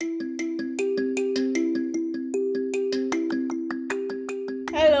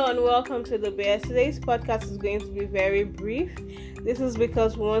and welcome to the Bears. Today's podcast is going to be very brief. This is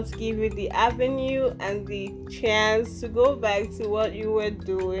because we want to give you the avenue and the chance to go back to what you were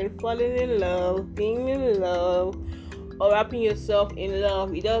doing, falling in love, being in love, or wrapping yourself in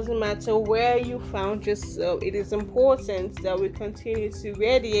love. It doesn't matter where you found yourself. It is important that we continue to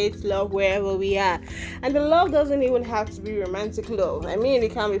radiate love wherever we are. And the love doesn't even have to be romantic love. I mean,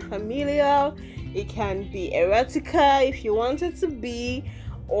 it can be familial, it can be erotica if you want it to be,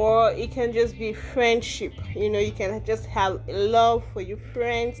 or it can just be friendship. You can just have love for your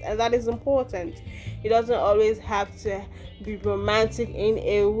friends, and that is important. It doesn't always have to be romantic in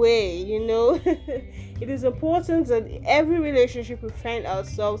a way. It is important that every relationship we find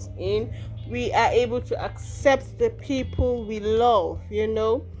ourselves in, we are able to accept the people we love,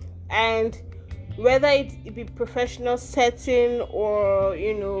 and whether it be professional setting or,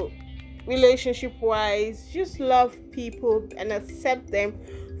 relationship wise, just love people and accept them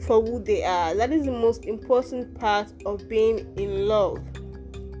for who they are. That is the most important part of being in love.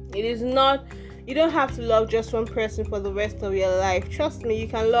 It is not, you don't have to love just one person for the rest of your life. Trust me, you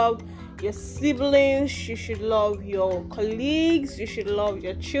can love your siblings, you should love your colleagues, you should love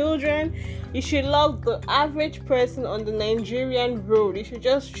your children, you should love the average person on the Nigerian road. You should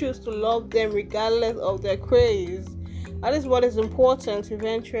just choose to love them regardless of their craze. That is what is important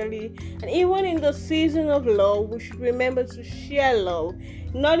eventually. And even in the season of love, we should remember to share love.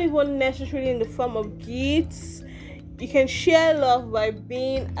 Not even necessarily in the form of gifts. You can share love by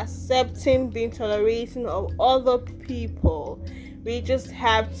being accepting, being tolerating of other people. We just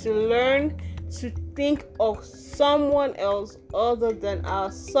have to learn to think of someone else other than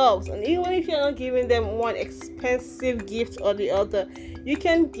ourselves. And even if you're not giving them one expensive gift or the other, you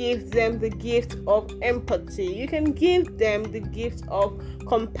can give them the gift of empathy. You can give them the gift of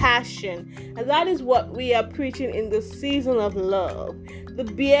compassion. And that is what we are preaching in the season of love. The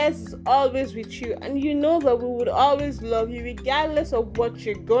Bears is always with you, and you know that we would always love you regardless of what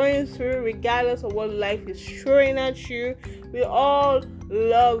you're going through, regardless of what life is throwing at you. We all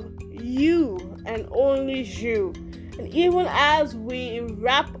love you and only you. And even as we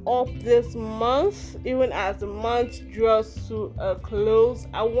wrap up this month, even as the month draws to a close,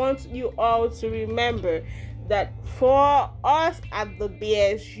 I want you all to remember that for us at the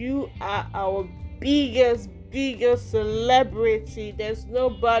Bears, you are our biggest celebrity. There's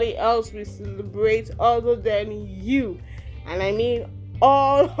nobody else we celebrate other than you, and I mean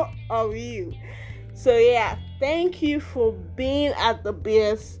all of you. So yeah, thank you for being at the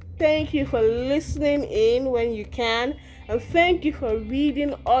Bears. Thank you for listening in when you can, and thank you for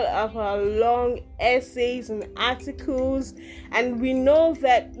reading all of our long essays and articles. And we know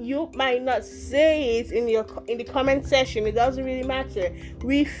that you might not say it in the comment section. It doesn't really matter.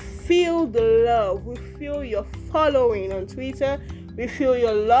 We feel the love. We feel your following on Twitter. We feel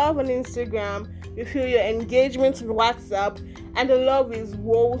your love on Instagram. We feel your engagement on WhatsApp, and the love is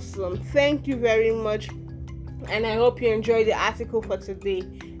wholesome. Thank you very much. And I hope you enjoyed the article for today.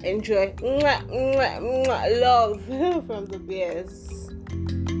 Enjoy. Mwah, mwah, mwah. Love from the Bears.